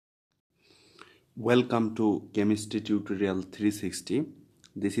Welcome to Chemistry Tutorial 360.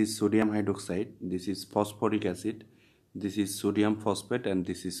 This is sodium hydroxide, this is phosphoric acid, this is sodium phosphate, and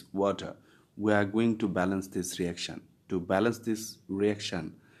this is water. We are going to balance this reaction. To balance this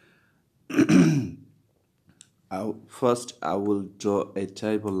reaction, first I will draw a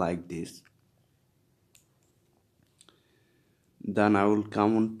table like this. Then I will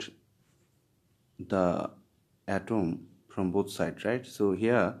count the atom from both sides, right? So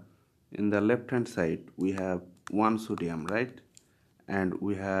here in the left hand side we have one sodium, right? And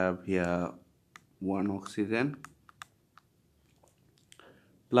we have here one oxygen,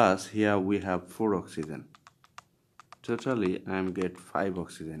 plus here we have 4 oxygen. Totally I am get 5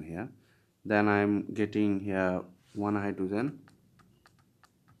 oxygen here. Then I am getting here 1 hydrogen,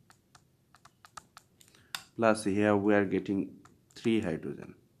 plus here we are getting 3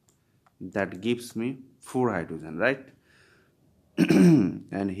 hydrogen. That gives me 4 hydrogen, right?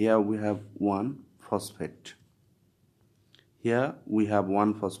 And here we have 1 phosphate. Here we have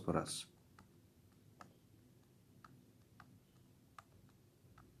 1 phosphorus.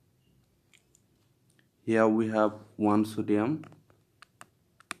 Here we have 1 sodium,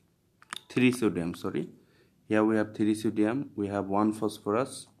 3 sodium, sorry. Here we have 3 sodium, we have 1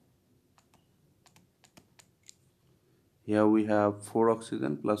 phosphorus. Here we have 4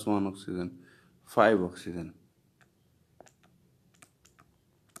 oxygen plus 1 oxygen, 5 oxygen.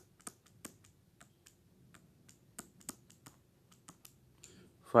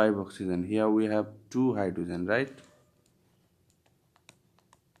 Here we have 2 hydrogen, right?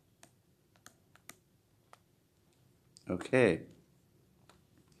 Okay.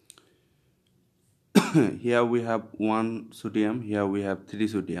 Here we have 1 sodium, here we have 3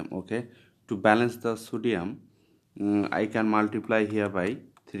 sodium. Okay, to balance the sodium, I can multiply here by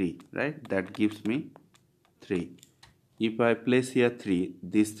 3, right? That gives me 3. If I place here 3,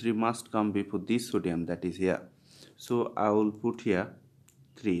 these 3 must come before this sodium that is here. So I will put here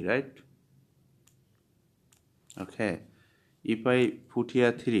 3, right? Okay. If I put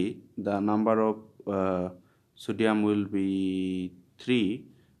here 3, the number of sodium will be 3,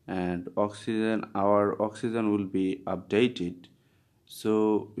 and our oxygen will be updated.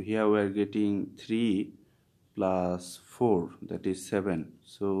 So here we are getting 3 plus 4, that is 7.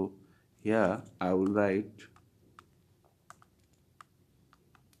 So here I will write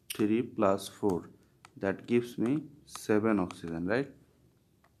 3 plus 4, that gives me 7 oxygen, right?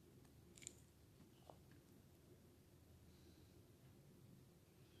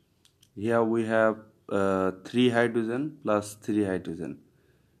 Here we have 3 hydrogen plus 3 hydrogen,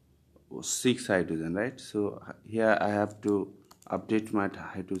 6 hydrogen, right? So here I have to update my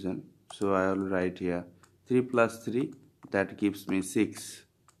hydrogen. So I will write here 3 plus 3, that gives me 6.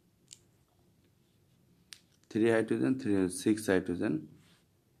 3 hydrogen, 6 hydrogen.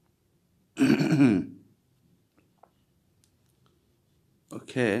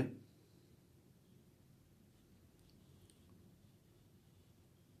 Okay.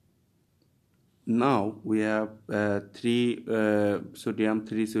 Now we have 3 sodium,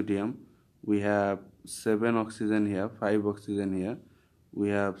 3 sodium. We have 7 oxygen here, 5 oxygen here. We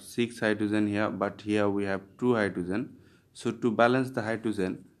have 6 hydrogen here, but here we have 2 hydrogen. So to balance the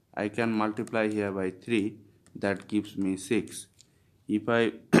hydrogen, I can multiply here by 3. That gives me 6. If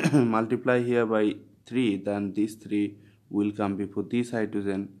I multiply here by 3, then these 3 will come before this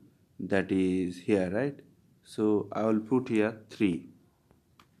hydrogen that is here, right? So I will put here 3.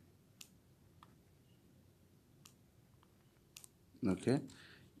 Okay,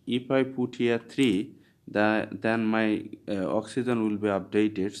 if I put here 3, then my oxygen will be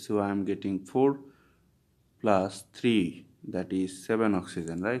updated. So I am getting 4 plus 3, that is 7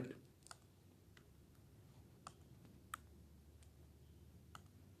 oxygen, right?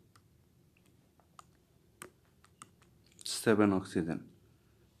 Seven oxygen.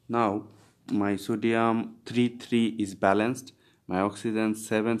 Now my sodium 3 is balanced, my oxygen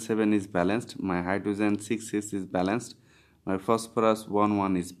 7 is balanced, my hydrogen 6 is balanced, my phosphorus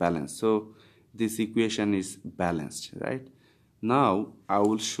 1 is balanced. So this equation is balanced, right? Now I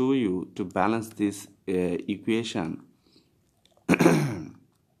will show you to balance this equation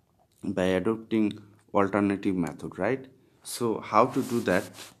by adopting alternative method, right? So how to do that?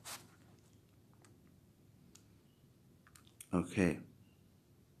 Okay,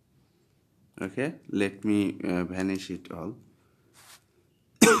 let me vanish it all.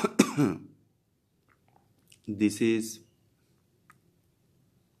 This is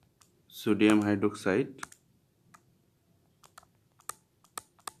sodium hydroxide,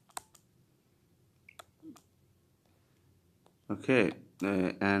 okay,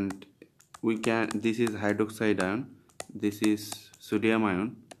 and this is hydroxide ion, this is sodium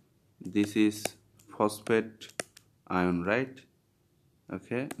ion, this is phosphate ion, right?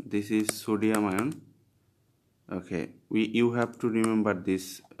 Okay, this is sodium ion. Okay, you have to remember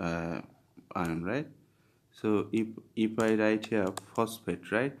this ion, right? So if I write here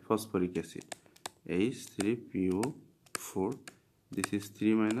phosphate, right, phosphoric acid, H3PO4, this is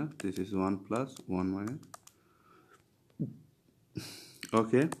 3 minus, this is 1 plus, 1 minus.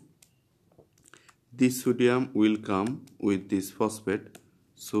 Okay, this sodium will come with this phosphate,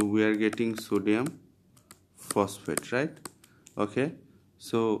 so we are getting sodium phosphate, right? Okay,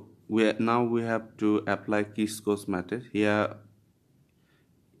 so now we have to apply Kirchhoff's method. Here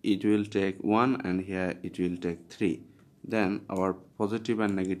it will take 1 and here it will take 3. Then our positive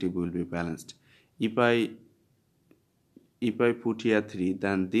and negative will be balanced. If I put here 3,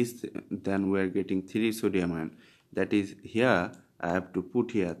 then we are getting 3 sodium ion. That is, here I have to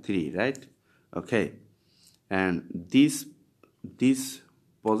put here 3, right? Okay, and this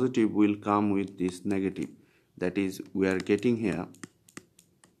positive will come with this negative. That is, we are getting here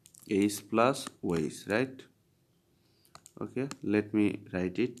H plus OH, right? Okay, let me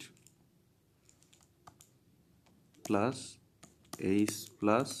write it, plus H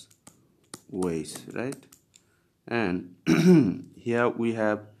plus OH, right? And here we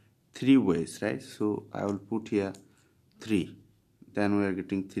have 3 ways, right? So I will put here 3, then we are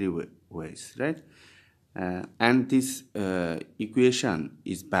getting 3 ways, right? And this equation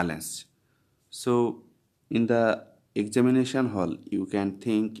is balanced. So in the examination hall you can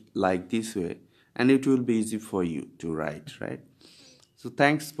think like this way, and it will be easy for you to write, right? So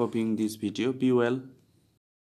thanks for viewing this video. Be well.